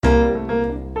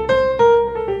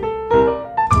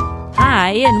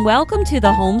Hi, and welcome to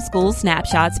the Homeschool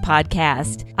Snapshots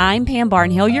podcast. I'm Pam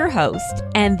Barnhill, your host,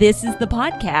 and this is the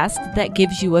podcast that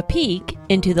gives you a peek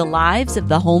into the lives of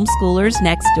the homeschoolers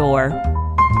next door.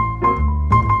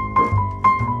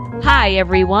 Hi,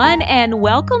 everyone, and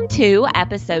welcome to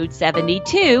episode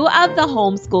 72 of the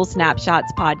Homeschool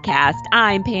Snapshots podcast.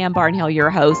 I'm Pam Barnhill, your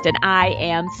host, and I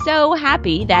am so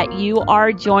happy that you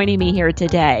are joining me here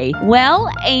today.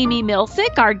 Well, Amy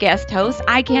Milsick, our guest host,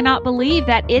 I cannot believe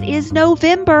that it is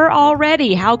November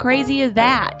already. How crazy is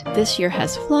that? This year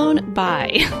has flown by.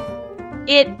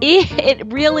 It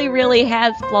really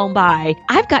has flown by.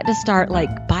 I've got to start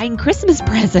buying Christmas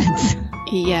presents.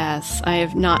 Yes, I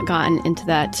have not gotten into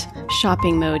that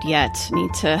shopping mode yet.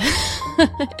 Need to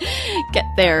get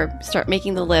there, start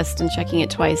making the list and checking it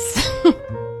twice.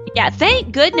 Yeah,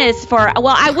 thank goodness for,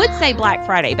 well, I would say Black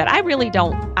Friday, but I really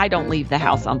don't leave the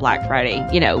house on Black Friday.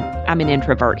 You know, I'm an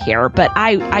introvert here, but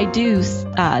I do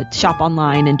shop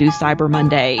online and do Cyber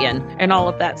Monday and all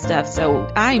of that stuff.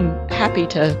 So I'm happy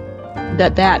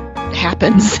that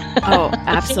happens. Oh,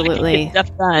 absolutely. Get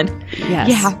stuff done. Yes.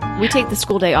 Yeah. We take the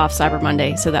school day off Cyber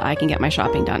Monday so that I can get my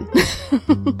shopping done.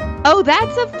 Oh,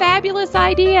 that's a fabulous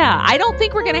idea. I don't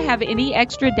think we're going to have any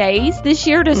extra days this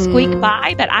year to squeak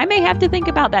by, but I may have to think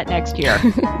about that next year.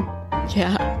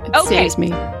 Yeah, it saves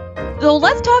me. So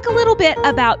let's talk a little bit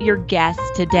about your guest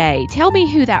today. Tell me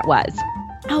who that was.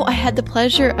 Oh, I had the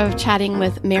pleasure of chatting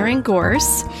with Maren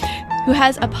Goerss, who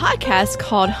has a podcast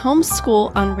called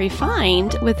Homeschool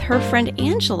Unrefined with her friend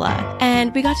Angela.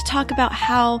 And we got to talk about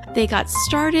how they got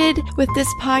started with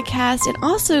this podcast and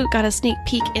also got a sneak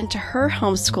peek into her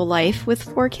homeschool life with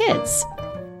 4 kids.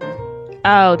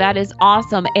 Oh, that is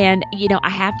awesome. And, I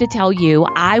have to tell you,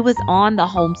 I was on the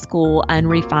Homeschool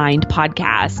Unrefined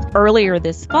podcast earlier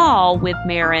this fall with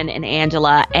Maren and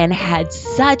Angela and had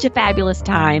such a fabulous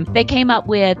time. They came up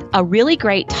with a really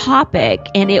great topic,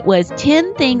 and it was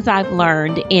 10 things I've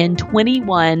learned in 10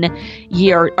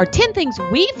 things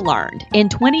we've learned in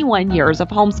 21 years of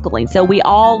homeschooling. So we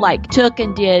all took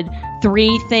and did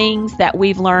 3 things that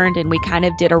we've learned, and we kind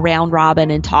of did a round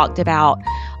robin and talked about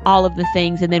all of the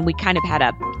things. And then we kind of had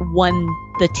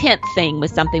the 10th thing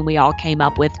was something we all came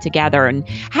up with together and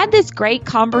had this great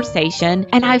conversation.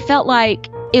 And I felt like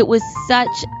it was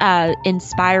such an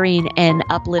inspiring and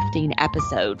uplifting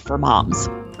episode for moms.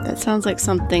 That sounds like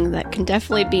something that can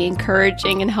definitely be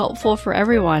encouraging and helpful for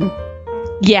everyone.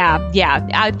 Yeah.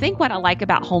 I think what I like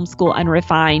about Homeschool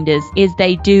Unrefined is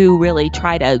they do really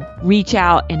try to reach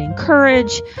out and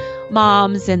encourage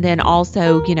moms and then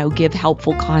also, give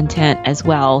helpful content as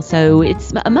well. So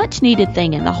it's a much needed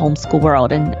thing in the homeschool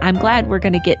world. And I'm glad we're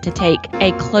going to get to take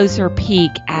a closer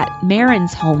peek at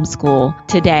Maren's homeschool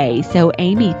today. So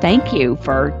Amy, thank you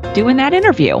for doing that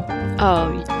interview.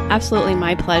 Oh, absolutely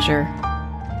my pleasure.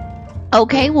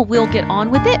 Okay, well, we'll get on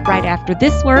with it right after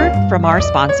this word from our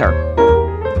sponsor.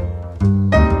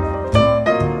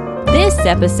 This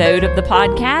episode of the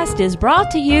podcast is brought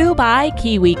to you by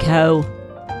KiwiCo.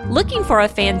 Looking for a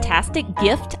fantastic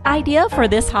gift idea for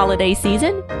this holiday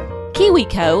season?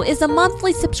 KiwiCo is a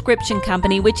monthly subscription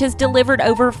company which has delivered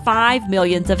over 5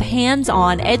 million of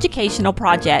hands-on educational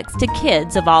projects to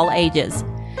kids of all ages.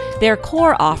 Their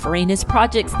core offering is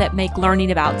projects that make learning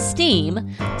about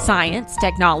STEAM, science,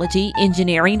 technology,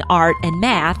 engineering, art, and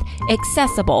math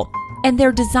accessible, and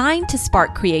they're designed to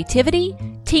spark creativity,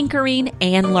 tinkering,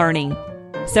 and learning.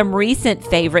 Some recent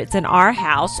favorites in our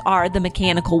house are the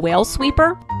mechanical well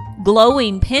sweeper,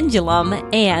 glowing pendulum,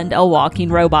 and a walking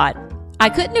robot. I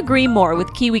couldn't agree more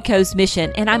with KiwiCo's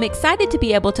mission, and I'm excited to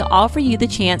be able to offer you the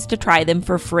chance to try them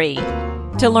for free.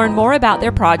 To learn more about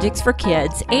their projects for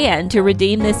kids and to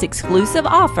redeem this exclusive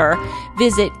offer,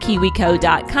 visit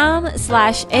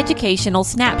kiwico.com/educational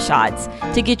snapshots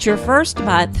to get your first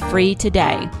month free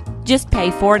today. Just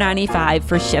pay $4.95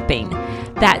 for shipping.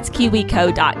 That's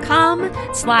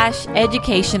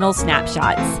kiwico.com/educational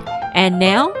snapshots. And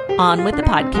now, on with the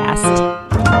podcast.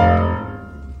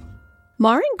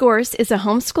 Maren Goerss is a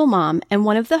homeschool mom and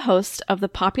one of the hosts of the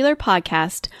popular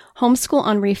podcast, Homeschool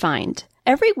Unrefined.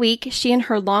 Every week, she and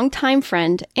her longtime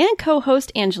friend and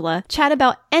co-host Angela chat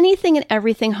about anything and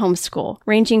everything homeschool,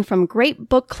 ranging from great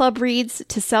book club reads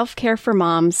to self-care for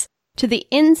moms, to the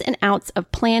ins and outs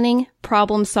of planning,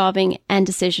 problem solving, and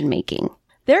decision making.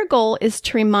 Their goal is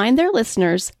to remind their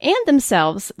listeners and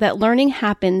themselves that learning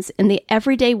happens in the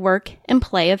everyday work and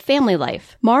play of family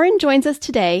life. Maren joins us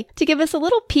today to give us a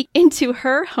little peek into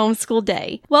her homeschool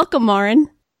day. Welcome,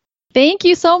 Maren. Thank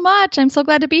you so much. I'm so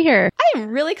glad to be here. I am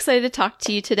really excited to talk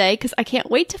to you today because I can't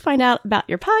wait to find out about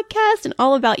your podcast and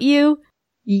all about you.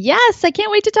 Yes, I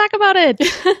can't wait to talk about it.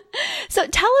 So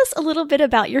tell us a little bit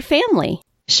about your family.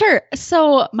 Sure.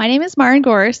 So my name is Maren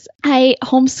Goerss. I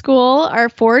homeschool our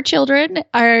 4 children.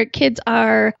 Our kids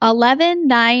are 11,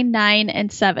 9, 9, and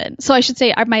 7. So I should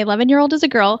say my 11-year-old is a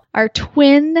girl. Our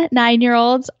twin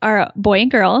 9-year-olds are a boy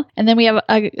and girl. And then we have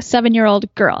a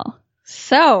 7-year-old girl.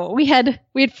 So we had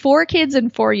 4 kids in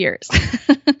 4 years.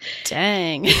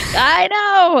 Dang. I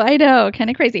know. Kind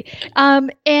of crazy.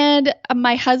 And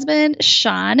my husband,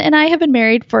 Sean, and I have been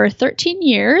married for 13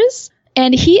 years.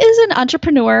 And he is an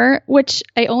entrepreneur, which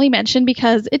I only mention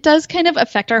because it does kind of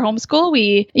affect our homeschool.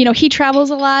 He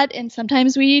travels a lot and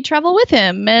sometimes we travel with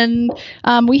him and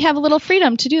we have a little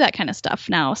freedom to do that kind of stuff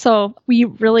now. So we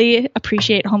really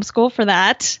appreciate homeschool for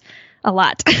that a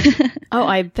lot. Oh,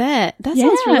 I bet. That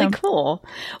sounds really cool.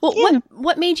 Well,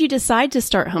 what made you decide to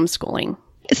start homeschooling?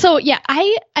 So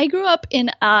I grew up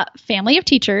in a family of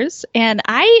teachers and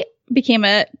I became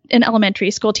an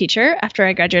elementary school teacher after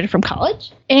I graduated from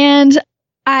college. And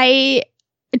I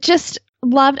just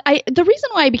loved, the reason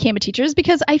why I became a teacher is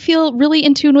because I feel really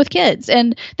in tune with kids.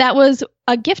 And that was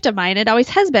a gift of mine. It always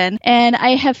has been. And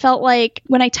I have felt like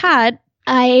when I taught,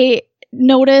 I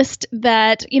noticed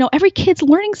that, every kid's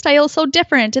learning style is so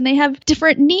different and they have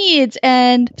different needs,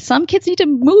 and some kids need to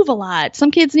move a lot.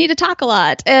 Some kids need to talk a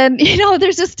lot. And,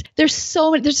 there's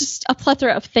just a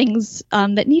plethora of things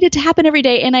that needed to happen every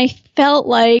day. And I felt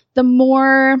like the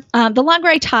longer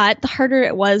I taught, the harder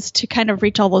it was to kind of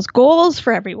reach all those goals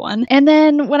for everyone. And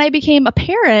then when I became a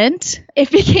parent, it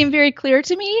became very clear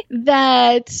to me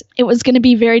that it was going to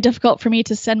be very difficult for me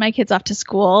to send my kids off to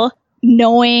school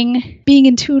being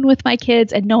in tune with my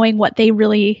kids and knowing what they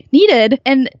really needed.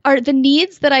 And the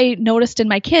needs that I noticed in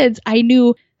my kids, I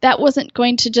knew that wasn't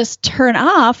going to just turn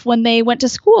off when they went to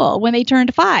school, when they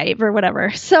turned 5 or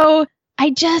whatever. So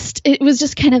it was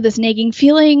just kind of this nagging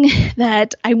feeling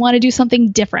that I want to do something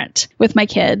different with my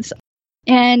kids.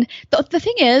 And the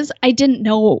thing is, I didn't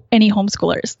know any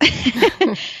homeschoolers.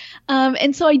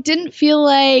 And so I didn't feel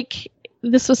like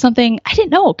this was something I didn't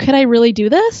know. Could I really do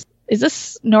this? Is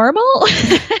this normal?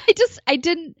 I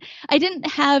didn't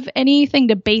have anything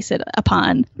to base it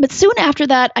upon. But soon after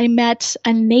that, I met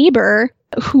a neighbor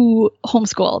who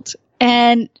homeschooled.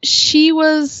 And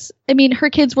her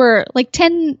kids were like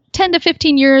 10 to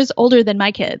 15 years older than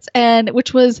my kids,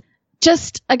 which was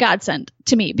just a godsend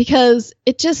to me because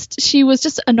she was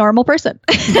just a normal person.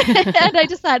 And I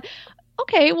just thought,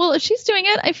 okay, well, if she's doing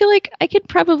it, I feel like I could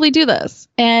probably do this.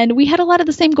 And we had a lot of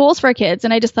the same goals for our kids.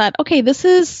 And I just thought, okay, this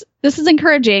is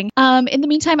encouraging. In the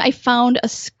meantime, I found a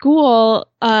school.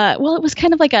 It was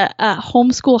kind of like a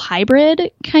homeschool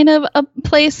hybrid kind of a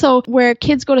place. So where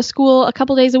kids go to school a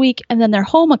couple days a week and then they're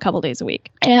home a couple days a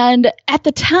week. And at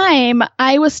the time,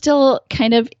 I was still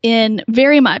kind of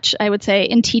very much, I would say,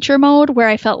 in teacher mode where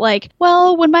I felt like,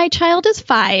 well, when my child is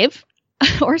 5,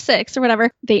 or 6 or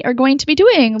whatever, they are going to be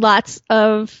doing lots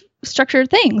of structured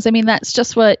things. I mean, that's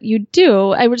just what you do.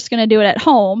 I was just going to do it at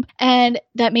home. And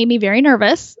that made me very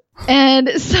nervous.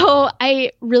 And so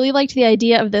I really liked the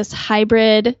idea of this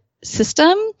hybrid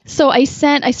system. So I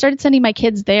started sending my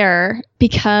kids there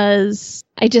because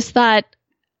I just thought,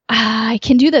 I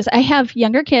can do this. I have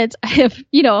younger kids. I have,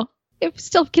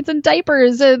 still kids in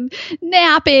diapers and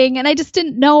napping, and I just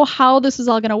didn't know how this was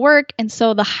all going to work. And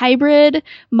so the hybrid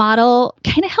model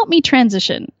kind of helped me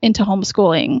transition into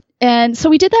homeschooling. And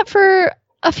so we did that for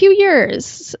a few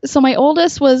years. So my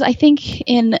oldest was, I think,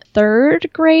 in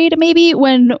 3rd grade, maybe,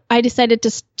 when I decided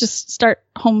to just start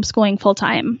homeschooling full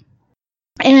time.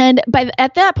 And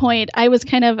at that point, I was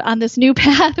kind of on this new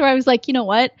path where I was like, you know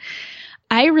what?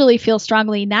 I really feel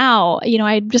strongly now,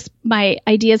 my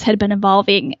ideas had been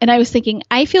evolving, and I was thinking,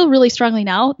 I feel really strongly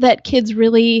now that kids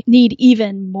really need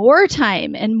even more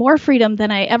time and more freedom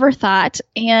than I ever thought.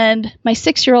 And my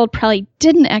 6-year-old probably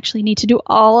didn't actually need to do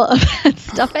all of that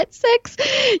stuff at 6,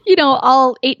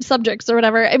 all 8 subjects or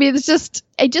whatever. I mean,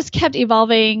 I just kept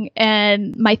evolving,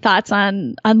 and my thoughts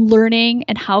on learning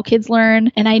and how kids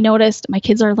learn. And I noticed my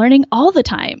kids are learning all the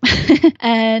time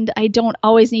and I don't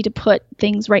always need to put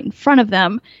things right in front of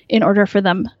them in order for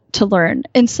them to learn.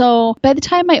 And so by the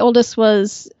time my oldest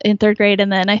was in 3rd grade,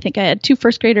 and then I think I had 2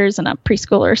 first graders and a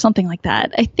preschooler or something like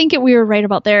that, I think we were right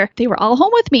about there. They were all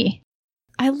home with me.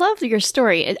 I love your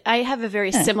story. I have a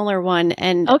very similar one.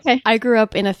 And okay. I grew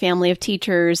up in a family of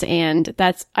teachers, and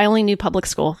I only knew public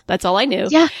school. That's all I knew.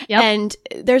 Yeah. Yep. And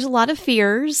there's a lot of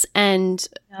fears, and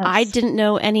I didn't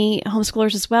know any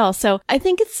homeschoolers as well. So I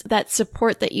think it's that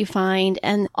support that you find,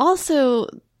 and also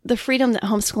the freedom that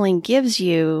homeschooling gives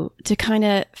you to kind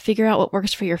of figure out what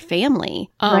works for your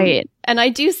family. Right. And I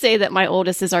do say that my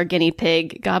oldest is our guinea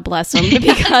pig. God bless him,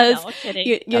 because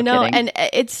kidding. and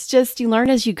it's just, you learn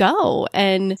as you go.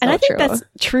 And I think that's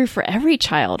true for every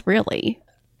child, really.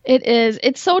 It is.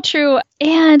 It's so true.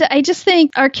 And I just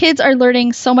think our kids are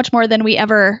learning so much more than we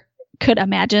ever could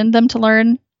imagine them to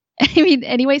learn. I mean,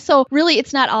 anyway, so really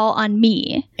it's not all on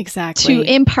me. Exactly. To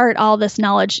impart all this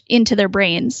knowledge into their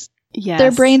brains. Yes.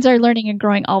 Their brains are learning and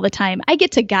growing all the time. I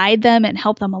get to guide them and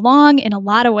help them along in a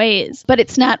lot of ways, but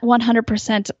it's not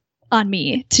 100% on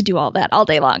me to do all that all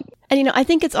day long. And, I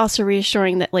think it's also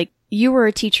reassuring that, like, you were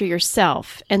a teacher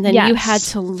yourself, and then you had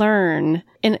to learn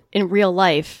in real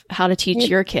life how to teach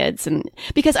your kids. And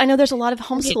because I know there's a lot of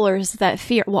homeschoolers that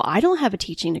fear, well, I don't have a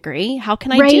teaching degree. How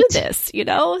can I do this?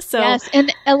 So yes.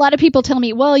 And a lot of people tell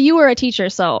me, well, you were a teacher.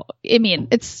 So, I mean,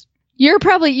 you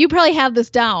probably have this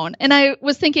down. And I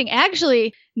was thinking,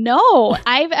 actually, no,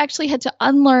 I've actually had to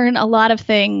unlearn a lot of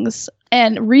things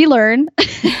and relearn.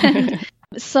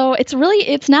 So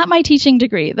it's not my teaching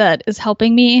degree that is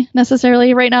helping me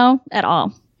necessarily right now at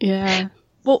all. Yeah.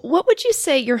 Well, what would you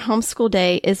say your homeschool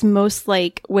day is most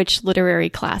like which literary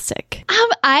classic?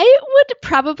 I would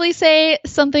probably say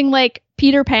something like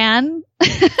Peter Pan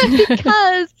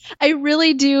because I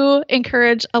really do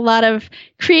encourage a lot of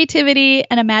creativity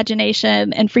and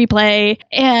imagination and free play.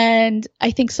 And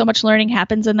I think so much learning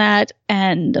happens in that.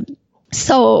 And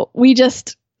so we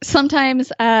just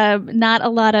sometimes not a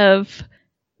lot of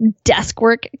desk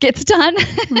work gets done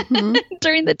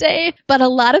during the day, but a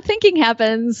lot of thinking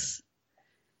happens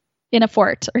in a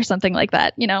fort or something like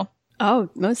that, Oh,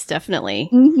 most definitely.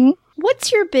 Mm-hmm.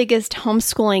 What's your biggest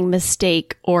homeschooling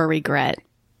mistake or regret?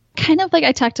 Kind of like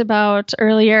I talked about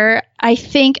earlier, I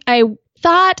think I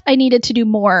thought I needed to do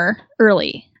more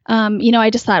early. I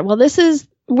just thought, well, this is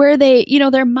where they,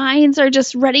 their minds are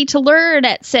just ready to learn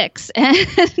at 6,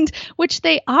 and which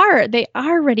they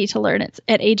are ready to learn at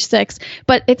age 6,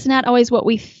 but it's not always what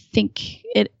we think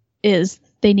it is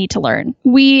they need to learn.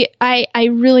 I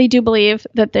really do believe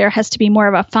that there has to be more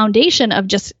of a foundation of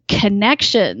just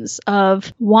connections,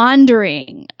 of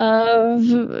wandering,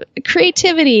 of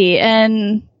creativity,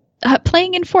 and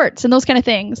playing in forts and those kind of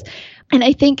things. And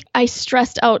I think I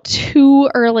stressed out too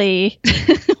early,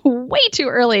 way too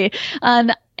early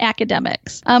on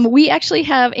academics. We actually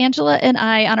have, Angela and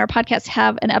I on our podcast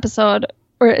have an episode,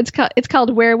 or it's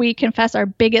called Where We Confess Our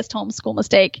Biggest Homeschool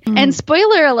Mistake. And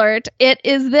spoiler alert, it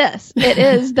is this. It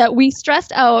is that we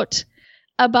stressed out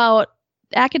about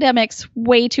academics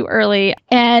way too early.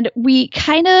 And we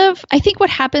kind of, I think what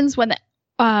happens when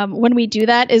we do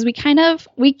that is we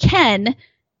can,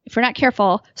 if we're not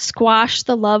careful, squash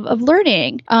the love of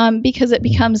learning because it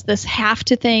becomes this have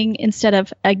to thing instead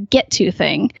of a get to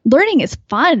thing. Learning is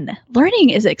fun.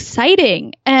 Learning is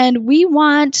exciting. And we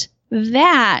want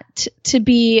that to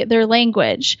be their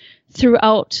language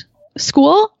throughout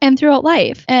school and throughout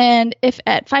life. And if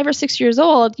at 5 or 6 years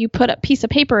old, you put a piece of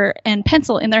paper and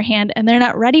pencil in their hand and they're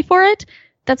not ready for it,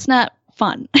 that's not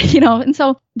fun, And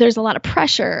so there's a lot of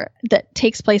pressure that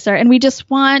takes place there. And we just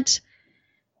want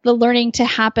the learning to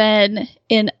happen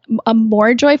in a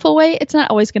more joyful way. It's not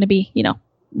always going to be,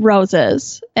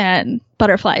 roses and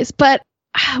butterflies, but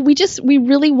we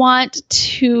really want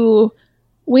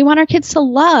our kids to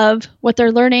love what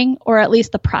they're learning, or at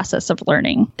least the process of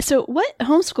learning. So what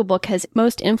homeschool book has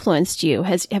most influenced you?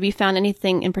 Have you found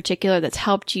anything in particular that's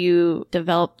helped you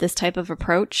develop this type of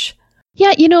approach?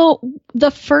 Yeah,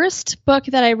 the first book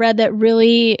that I read that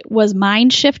really was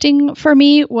mind shifting for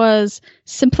me was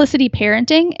Simplicity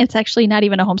Parenting. It's actually not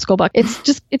even a homeschool book.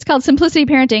 It's called Simplicity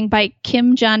Parenting by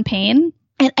Kim John Payne.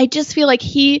 And I just feel like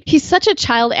he's such a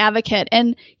child advocate.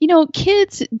 And,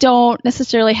 kids don't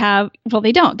necessarily have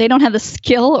the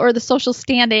skill or the social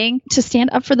standing to stand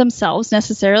up for themselves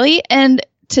necessarily and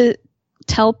to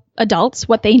tell adults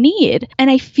what they need.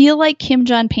 And I feel like Kim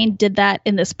John Payne did that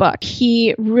in this book.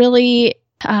 He really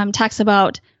talks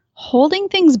about holding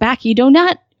things back. You do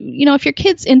not, if your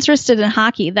kid's interested in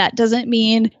hockey, that doesn't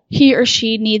mean he or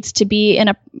she needs to be in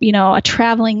a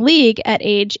traveling league at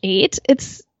age 8.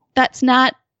 That's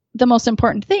not the most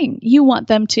important thing. You want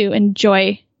them to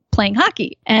enjoy playing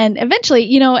hockey. And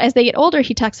eventually, as they get older,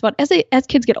 he talks about as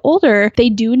kids get older, they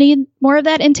do need more of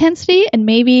that intensity. And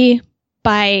maybe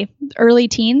by early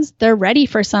teens, they're ready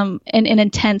for an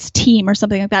intense team or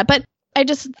something like that. But I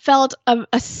just felt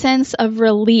a sense of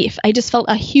relief. I just felt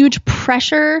a huge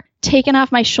pressure taken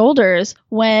off my shoulders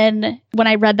when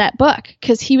I read that book,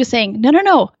 because he was saying,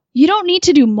 no, you don't need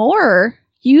to do more.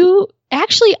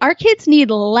 Our kids need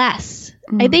less.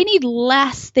 They need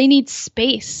less. They need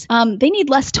space. They need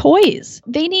less toys.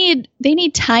 They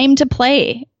need time to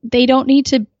play. They don't need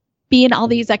to be in all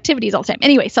these activities all the time.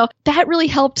 Anyway, so that really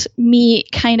helped me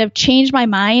kind of change my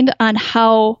mind on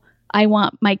how I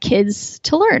want my kids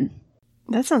to learn.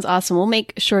 That sounds awesome. We'll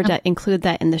make sure to include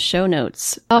that in the show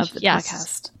notes of the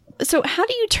podcast. So how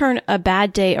do you turn a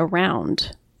bad day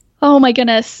around? Oh my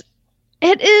goodness.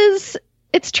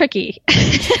 It's tricky.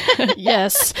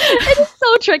 Yes. It is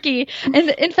so tricky. And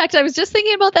in fact, I was just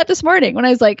thinking about that this morning when I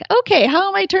was like, okay, how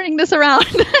am I turning this around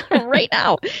right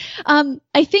now?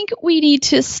 I think we need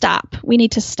to stop. We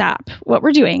need to stop what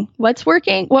we're doing. What's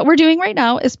working? What we're doing right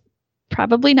now is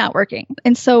probably not working.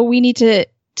 And so we need to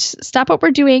stop what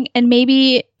we're doing and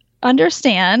maybe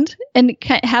understand and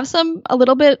have a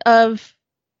little bit of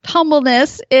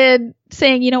humbleness in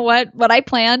saying, you know what I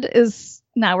planned is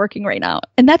not working right now.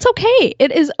 And that's okay.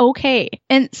 It is okay.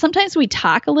 And sometimes we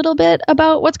talk a little bit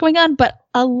about what's going on, but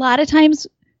a lot of times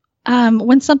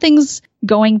when something's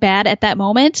going bad at that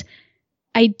moment,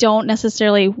 I don't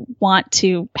necessarily want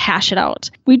to hash it out.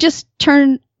 We just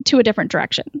turn to a different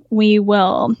direction. We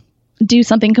will do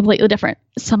something completely different.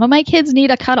 Some of my kids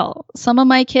need a cuddle. Some of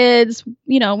my kids,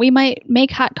 we might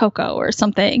make hot cocoa or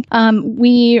something.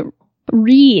 We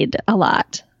read a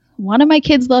lot. One of my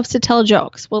kids loves to tell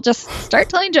jokes. We'll just start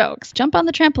telling jokes, jump on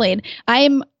the trampoline.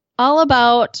 I'm all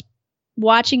about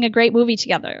watching a great movie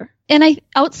together. And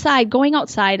going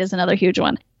outside is another huge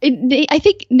one. I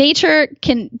think nature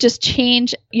can just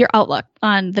change your outlook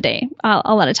on the day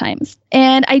a lot of times.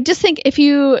 And I just think if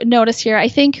you notice here, I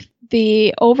think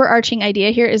the overarching idea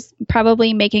here is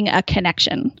probably making a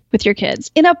connection with your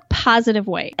kids in a positive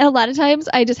way. And a lot of times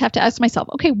I just have to ask myself,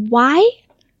 okay, why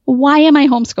am I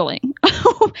homeschooling?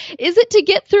 Is it to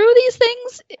get through these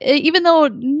things, even though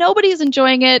nobody's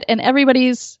enjoying it and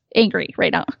everybody's angry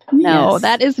right now? No, yes.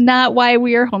 That is not why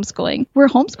we are homeschooling. We're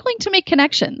homeschooling to make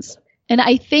connections. And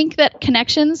I think that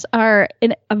connections are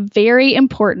a very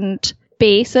important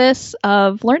basis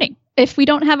of learning. If we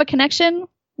don't have a connection,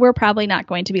 we're probably not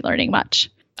going to be learning much.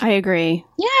 I agree.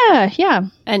 Yeah.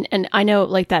 And I know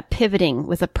like that pivoting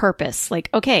with a purpose, like,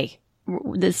 okay,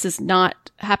 this is not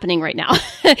happening right now.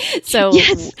 So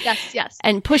yes.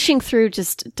 And pushing through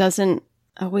just doesn't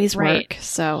always work.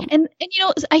 So and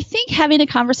I think having a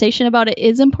conversation about it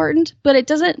is important, but it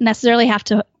doesn't necessarily have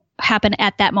to happen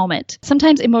at that moment.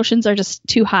 Sometimes emotions are just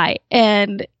too high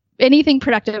and anything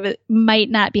productive might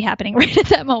not be happening right at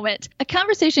that moment. A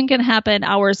conversation can happen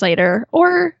hours later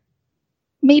or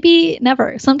maybe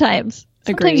never. Sometimes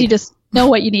you just know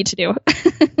what you need to do.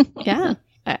 Yeah.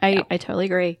 I totally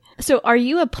agree. So are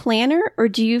you a planner or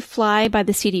do you fly by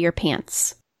the seat of your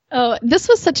pants? Oh, this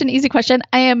was such an easy question.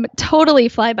 I am totally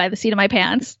fly by the seat of my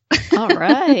pants. All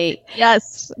right.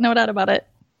 Yes, no doubt about it.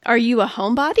 Are you a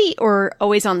homebody or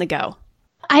always on the go?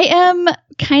 I am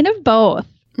kind of both.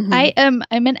 Mm-hmm.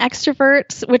 I'm an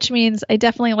extrovert, which means I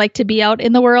definitely like to be out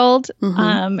in the world.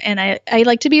 Mm-hmm. And I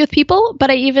like to be with people,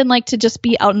 but I even like to just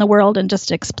be out in the world and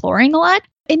just exploring a lot.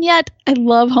 And yet I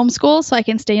love homeschool, so I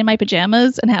can stay in my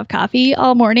pajamas and have coffee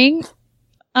all morning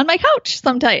on my couch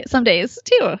some days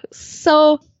too.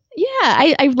 So yeah,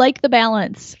 I like the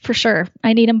balance for sure.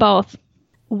 I need them both.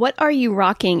 What are you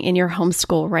rocking in your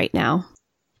homeschool right now?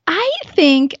 I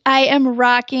think I am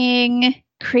rocking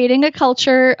creating a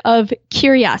culture of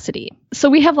curiosity. So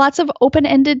we have lots of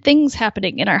open-ended things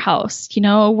happening in our house.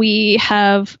 We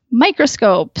have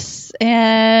microscopes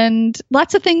and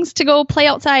lots of things to go play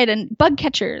outside and bug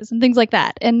catchers and things like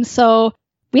that. And so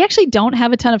we actually don't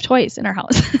have a ton of toys in our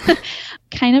house,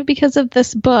 kind of because of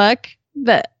this book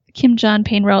that Kim John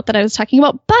Payne wrote that I was talking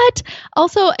about. But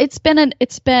also it's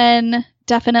been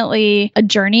definitely a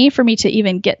journey for me to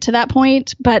even get to that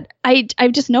point. But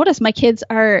I've just noticed my kids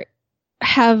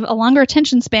have a longer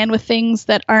attention span with things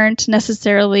that aren't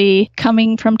necessarily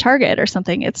coming from Target or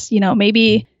something. It's,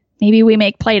 maybe we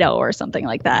make Play-Doh or something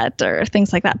like that or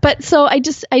things like that. But so I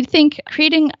think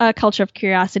creating a culture of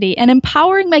curiosity and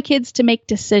empowering my kids to make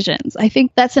decisions. I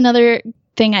think that's another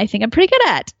thing I think I'm pretty good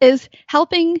at is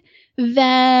helping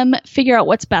them figure out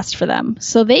what's best for them.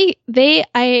 So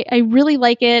I really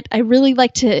like it. I really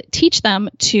like to teach them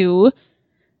to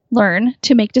learn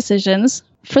to make decisions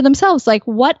for themselves. Like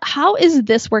how is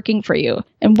this working for you?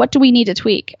 And what do we need to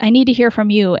tweak? I need to hear from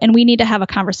you. And we need to have a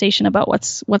conversation about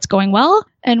what's going well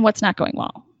and what's not going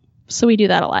well. So we do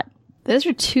that a lot. Those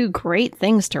are two great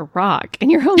things to rock in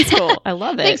your homeschool. I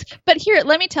love it. Thanks. But here,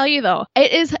 let me tell you though,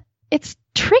 it's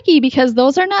tricky because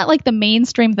those are not like the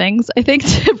mainstream things, I think,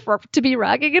 to be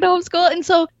rocking in homeschool. And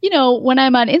so, when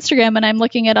I'm on Instagram and I'm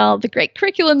looking at all the great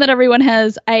curriculum that everyone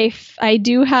has, I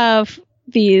do have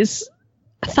these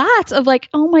thoughts of like,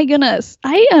 oh my goodness,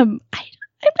 I'm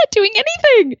not doing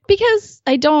anything because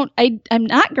I'm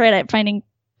not great at finding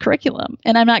curriculum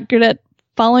and I'm not good at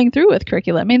following through with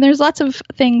curriculum. I mean, there's lots of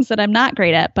things that I'm not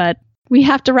great at, but we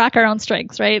have to rock our own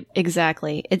strengths, right?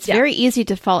 Exactly. It's very easy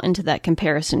to fall into that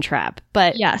comparison trap.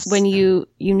 But when you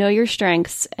know your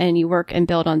strengths and you work and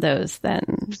build on those,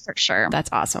 then for sure, that's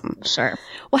awesome. Sure.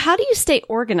 Well, how do you stay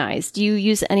organized? Do you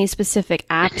use any specific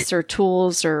apps or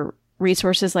tools or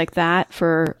resources like that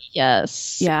for?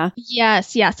 Yes. Yeah.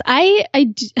 Yes. I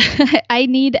I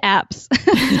need apps.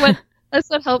 That's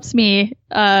what helps me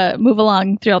move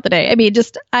along throughout the day. I mean,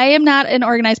 I am not an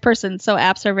organized person, so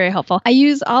apps are very helpful. I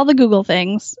use all the Google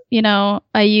things.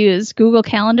 I use Google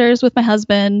Calendars with my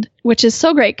husband, which is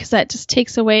so great because that just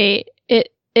takes away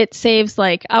it saves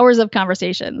like hours of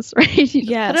conversations, right? You just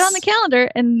put it on the calendar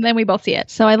and then we both see it.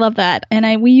 So I love that.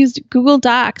 And we used Google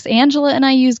Docs. Angela and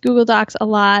I use Google Docs a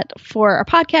lot for our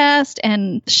podcast,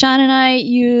 and Sean and I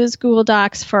use Google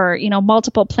Docs for,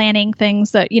 multiple planning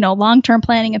things that, long-term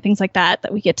planning and things like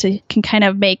that we can kind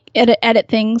of edit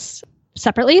things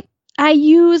separately. I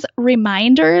use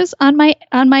reminders on my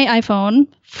iPhone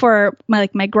for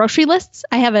my grocery lists.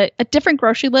 I have a different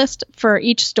grocery list for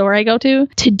each store I go to.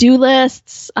 To-do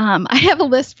lists. I have a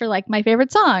list for my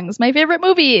favorite songs, my favorite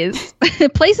movies,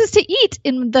 places to eat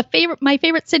in my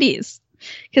favorite cities.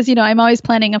 Because I'm always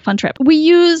planning a fun trip. We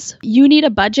use You Need a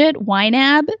Budget,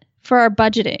 YNAB, for our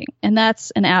budgeting, and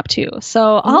that's an app too. So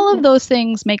all of those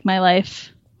things make my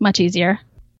life much easier.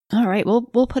 All right.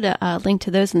 We'll put a link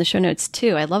to those in the show notes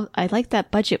too. I like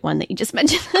that budget one that you just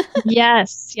mentioned.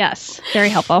 Yes. Very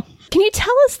helpful. Can you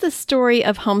tell us the story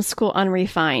of Homeschool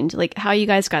Unrefined? Like how you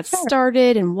guys got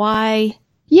started and why?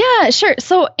 Yeah, sure.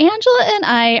 So Angela and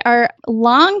I are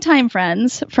longtime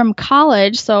friends from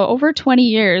college. So over 20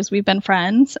 years we've been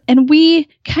friends, and we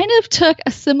kind of took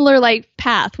a similar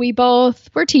path. We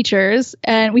both were teachers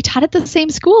and we taught at the same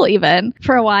school even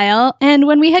for a while. And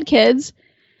when we had kids,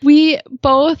 we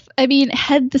both,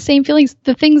 had the same feelings,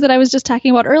 the things that I was just talking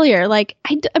about earlier.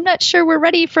 I'm not sure we're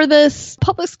ready for this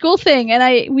public school thing.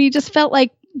 And we just felt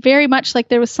very much like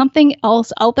there was something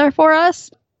else out there for us.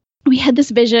 We had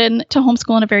this vision to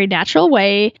homeschool in a very natural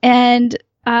way. And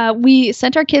we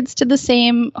sent our kids to the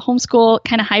same homeschool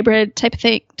kind of hybrid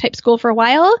type school for a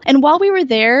while. And while we were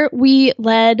there, we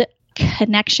led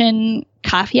connection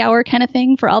coffee hour kind of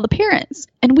thing for all the parents.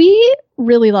 And we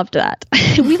really loved that.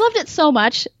 We loved it so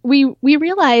much. We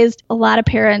realized a lot of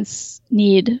parents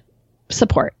need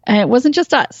support, and it wasn't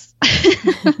just us.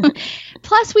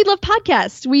 Plus, we love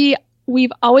podcasts.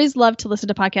 We've always loved to listen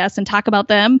to podcasts and talk about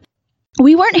them.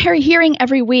 We weren't hearing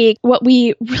every week what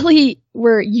we really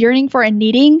were yearning for and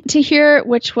needing to hear,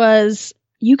 which was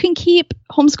you can keep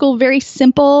homeschool very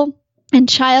simple and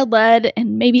child-led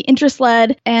and maybe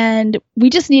interest-led. And we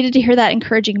just needed to hear that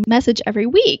encouraging message every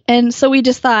week. And so we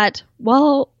just thought,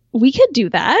 well, we could do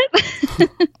that.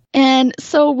 And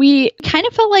so we kind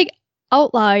of felt like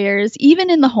outliers, even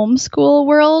in the homeschool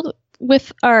world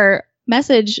with our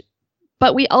message.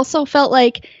 But we also felt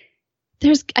like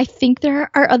I think there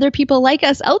are other people like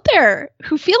us out there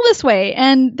who feel this way.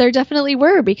 And there definitely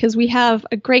were, because we have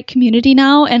a great community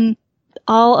now, and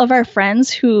all of our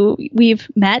friends who we've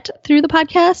met through the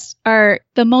podcast are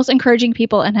the most encouraging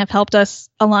people and have helped us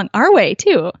along our way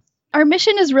too. Our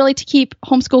mission is really to keep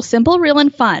homeschool simple, real,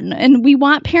 and fun. And we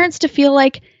want parents to feel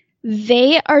like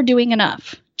they are doing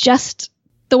enough just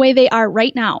the way they are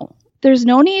right now. There's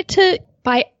no need to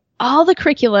buy all the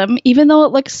curriculum, even though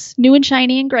it looks new and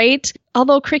shiny and great.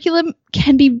 Although curriculum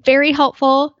can be very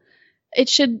helpful, it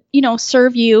should,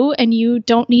 serve you, and you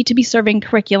don't need to be serving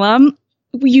curriculum.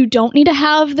 You don't need to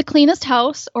have the cleanest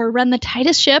house or run the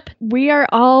tightest ship. We are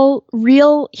all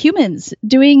real humans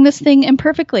doing this thing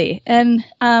imperfectly. And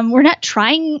we're not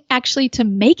trying actually to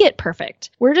make it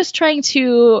perfect. We're just trying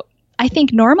to, I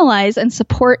think, normalize and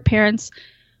support parents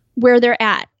where they're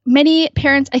at. Many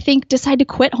parents, I think, decide to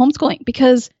quit homeschooling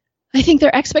because I think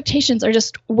their expectations are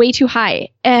just way too high.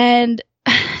 And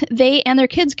they and their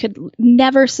kids could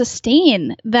never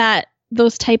sustain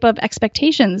those type of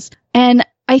expectations. And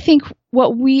I think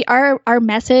what our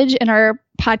message in our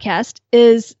podcast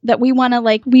is that we want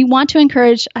to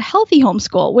encourage a healthy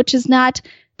homeschool, which is not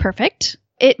perfect.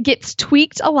 It gets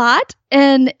tweaked a lot,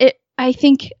 and I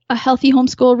think a healthy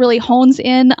homeschool really hones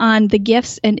in on the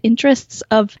gifts and interests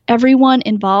of everyone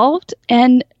involved,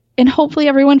 and hopefully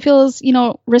everyone feels,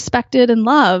 respected and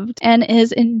loved and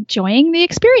is enjoying the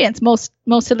experience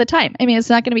most of the time. I mean, it's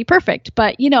not going to be perfect,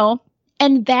 but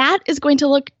and that is going to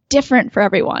look different for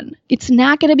everyone. It's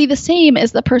not going to be the same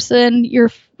as the person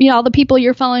all the people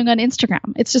you're following on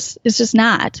Instagram. It's just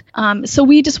not. So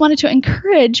we just wanted to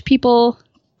encourage people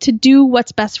to do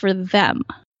what's best for them.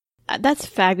 That's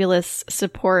fabulous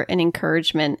support and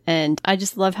encouragement. And I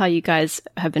just love how you guys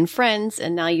have been friends,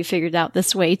 and now you figured out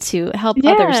this way to help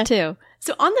others too.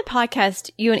 So on the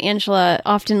podcast, you and Angela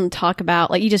often talk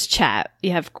about, like, you just chat.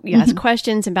 You ask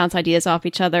questions and bounce ideas off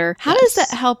each other. How does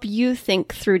that help you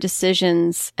think through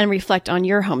decisions and reflect on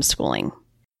your homeschooling?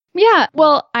 Yeah,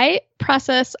 well, I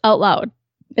process out loud.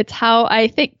 It's how I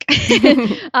think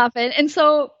often. And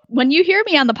so when you hear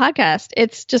me on the podcast,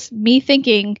 it's just me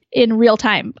thinking in real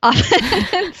time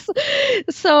often.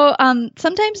 So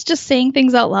sometimes just saying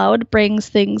things out loud brings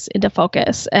things into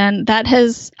focus. And that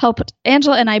has helped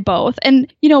Angela and I both.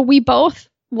 And, we both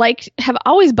have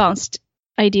always bounced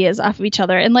ideas off of each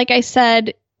other. And like I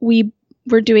said, we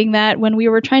were doing that when we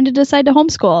were trying to decide to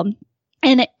homeschool.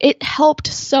 And it helped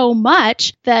so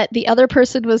much that the other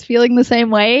person was feeling the same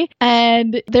way.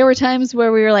 And there were times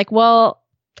where we were like, well,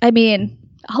 I mean,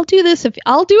 I'll do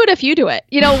it if you do it.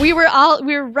 We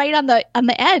were right on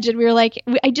the edge, and we were like,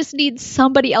 I just need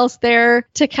somebody else there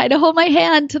to kind of hold my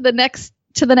hand to the next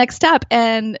step.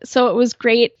 And so it was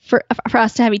great for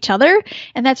us to have each other.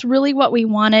 And that's really what we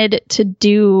wanted to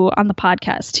do on the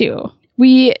podcast too.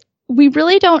 We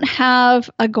really don't have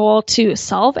a goal to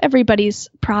solve everybody's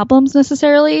problems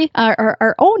necessarily, or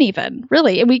our own even,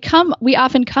 really. And we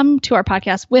often come to our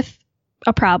podcast with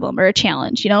a problem or a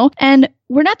challenge, and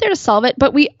we're not there to solve it,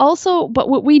 but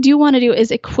what we do want to do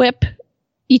is equip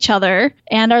each other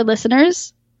and our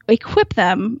listeners, equip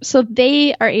them so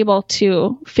they are able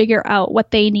to figure out what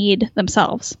they need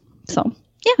themselves. So,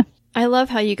 yeah. I love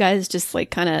how you guys just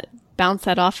kind of bounce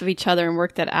that off of each other and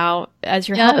work that out as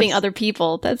you're helping other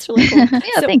people. That's really cool.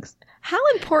 Yeah, thanks. How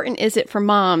important is it for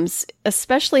moms,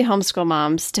 especially homeschool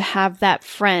moms, to have that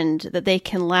friend that they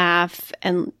can laugh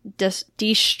and just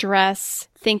de-stress,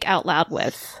 think out loud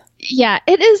with? Yeah,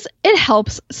 it is. It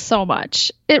helps so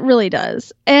much. It really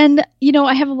does. And,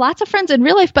 I have lots of friends in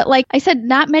real life, but like I said,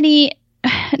 not many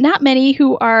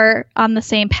who are on the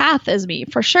same path as me,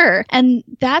 for sure. And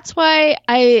that's why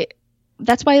I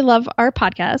love our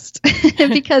podcast,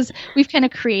 because we've kind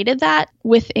of created that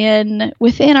within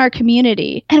our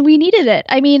community, and we needed it.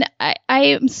 I mean, I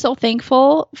am so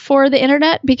thankful for the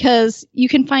internet, because you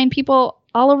can find people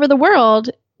all over the world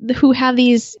who have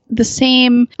the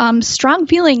same strong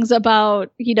feelings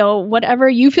about, whatever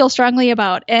you feel strongly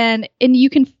about, and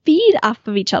you can feed off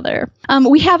of each other.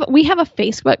 We have a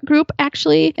Facebook group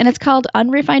actually, and it's called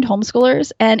Unrefined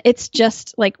Homeschoolers, and it's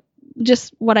just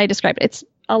what I described. It's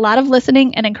a lot of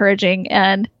listening and encouraging,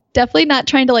 and definitely not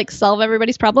trying to solve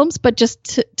everybody's problems, but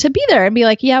just to be there and be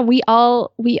like, yeah, we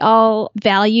all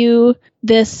value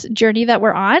this journey that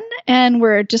we're on, and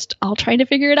we're just all trying to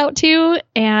figure it out too.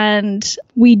 And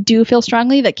we do feel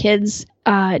strongly that kids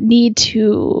need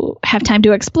to have time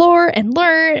to explore and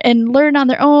learn on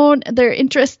their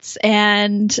interests.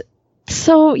 And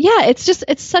so, yeah,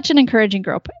 it's such an encouraging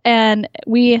group, and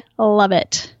we love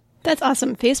it. That's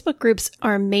awesome. Facebook groups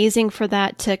are amazing for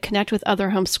that, to connect with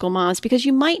other homeschool moms, because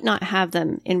you might not have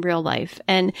them in real life.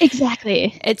 And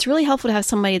exactly, it's really helpful to have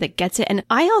somebody that gets it. And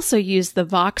I also use the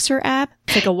Voxer app.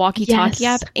 It's like a walkie-talkie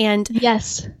app. And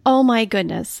oh my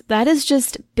goodness, that has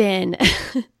just been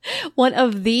one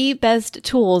of the best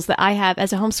tools that I have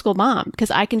as a homeschool mom, because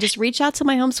I can just reach out to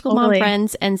my homeschool mom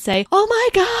friends and say, oh my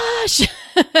gosh.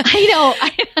 I know.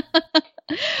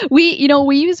 We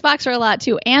use Voxer a lot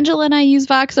too. Angela and I use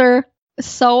Voxer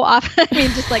so often. I mean,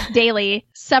 just daily,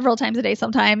 several times a day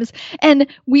sometimes. And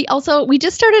we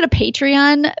just started a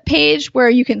Patreon page where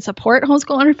you can support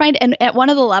Homeschool Unrefined. And at one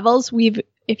of the levels,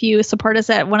 if you support us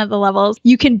at one of the levels,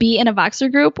 you can be in a Voxer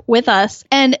group with us.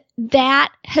 And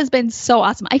that has been so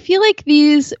awesome. I feel like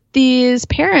these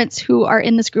parents who are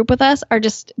in this group with us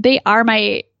they are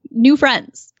my new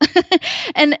friends.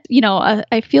 And,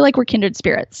 I feel like we're kindred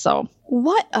spirits. So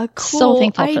what a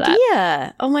cool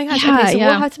idea. Oh my gosh. Yeah, okay, so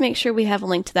we'll have to make sure we have a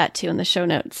link to that too in the show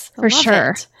notes. For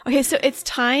sure. Okay, so it's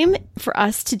time for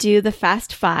us to do the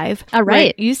Fast Five. All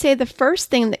right. You say the first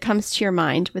thing that comes to your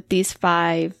mind with these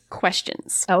 5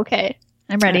 questions. Okay,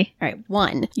 I'm ready. All right.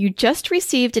 1, you just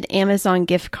received an Amazon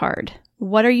gift card.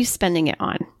 What are you spending it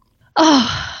on?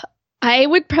 Oh, I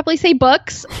would probably say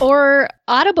books or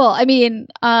Audible. I mean,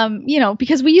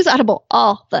 because we use Audible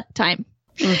all the time.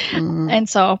 Mm-hmm. And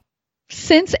so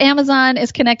since Amazon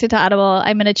is connected to Audible,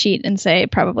 I'm going to cheat and say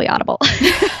probably Audible.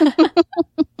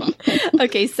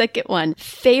 Okay, second one.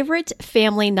 Favorite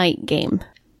family night game?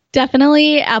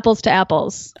 Definitely Apples to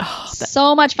Apples. Oh,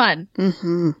 so much fun.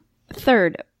 Mm-hmm.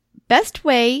 Third, best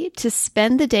way to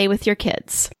spend the day with your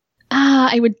kids?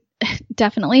 I would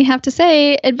definitely have to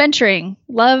say adventuring.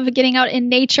 Love getting out in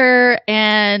nature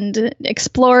and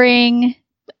exploring,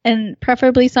 and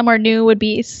preferably somewhere new would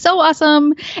be so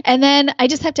awesome. And then I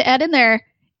just have to add in there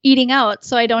eating out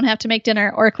so I don't have to make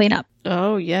dinner or clean up.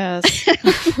 Oh, yes.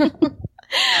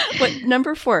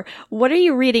 Number 4, what are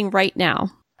you reading right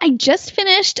now? I just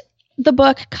finished the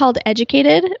book called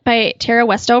Educated by Tara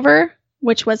Westover,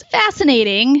 which was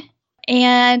fascinating.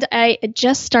 And I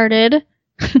just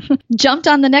jumped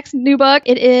on the next new book.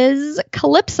 It is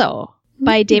Calypso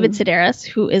by David Sedaris,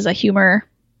 who is a humor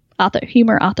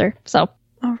author. So,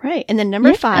 all right. And then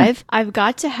number 5, I've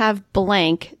got to have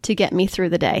blank to get me through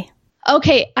the day.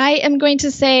 Okay, I am going to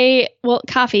say,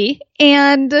 coffee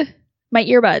and my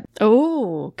earbud.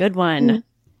 Oh, good one.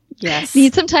 Yes.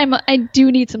 Need some time. I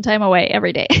do need some time away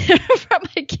every day from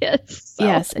my kids. So.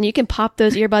 Yes. And you can pop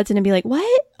those earbuds in and be like,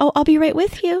 what? Oh, I'll be right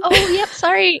with you. Oh, yep.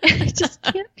 Sorry. I just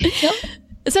can't. Nope.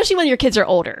 Especially when your kids are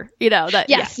older, that.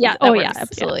 Yes. Yeah. Oh, yeah,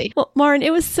 absolutely. Yeah. Well, Maren,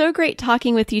 it was so great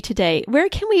talking with you today. Where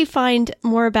can we find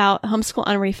more about Homeschool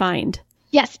Unrefined?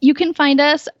 Yes, you can find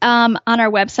us on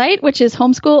our website, which is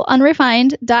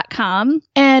homeschoolunrefined.com.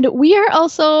 And we are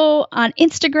also on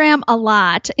Instagram a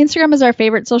lot. Instagram is our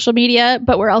favorite social media,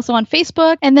 but we're also on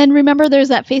Facebook. And then remember, there's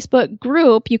that Facebook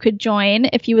group you could join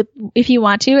if you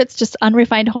want to. It's just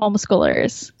Unrefined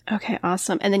Homeschoolers. Okay,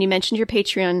 awesome. And then you mentioned your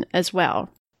Patreon as well.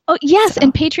 Oh, yes.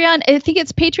 And Patreon, I think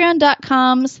it's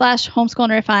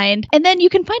patreon.com/homeschoolunrefined. And then you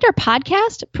can find our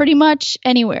podcast pretty much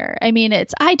anywhere. I mean,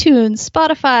 it's iTunes,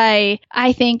 Spotify,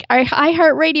 I think our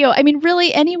iHeartRadio. I mean,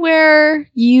 really anywhere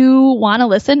you want to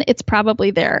listen, it's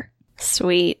probably there.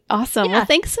 Sweet. Awesome. Yeah. Well,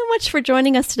 thanks so much for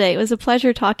joining us today. It was a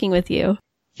pleasure talking with you.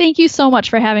 Thank you so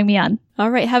much for having me on. All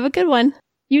right. Have a good one.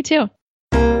 You too.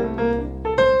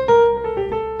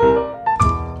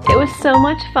 It was so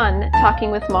much fun talking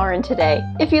with Maren today.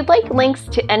 If you'd like links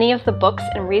to any of the books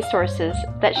and resources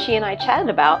that she and I chatted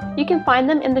about, you can find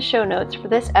them in the show notes for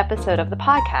this episode of the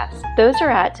podcast. Those are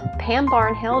at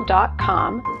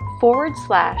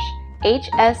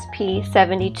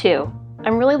pambarnhill.com/HSP72.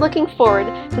 I'm really looking forward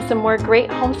to some more great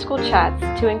homeschool chats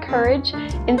to encourage,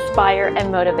 inspire,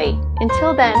 and motivate.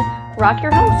 Until then, rock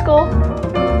your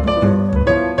homeschool!